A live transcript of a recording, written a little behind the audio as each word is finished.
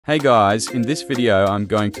Hey guys, in this video I'm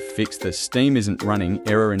going to fix the Steam isn't running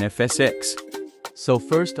error in FSX. So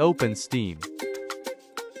first open Steam.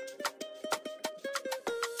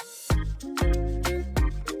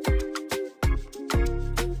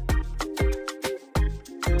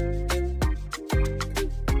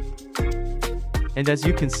 And as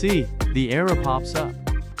you can see, the error pops up.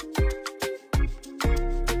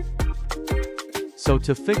 So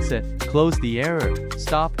to fix it, close the error,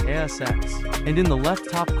 stop FSX, and in the left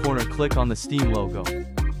top corner click on the Steam logo.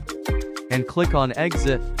 And click on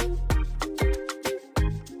Exit.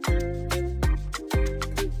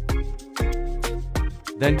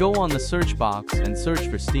 Then go on the search box and search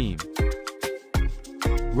for Steam.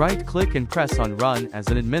 Right-click and press on Run as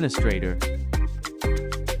an administrator.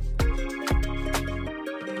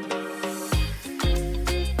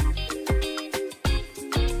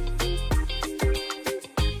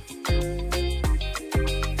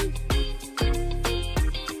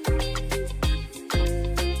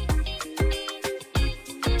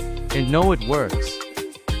 And know it works.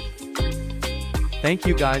 Thank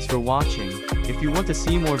you guys for watching. If you want to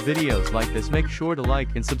see more videos like this, make sure to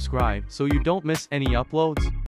like and subscribe so you don't miss any uploads.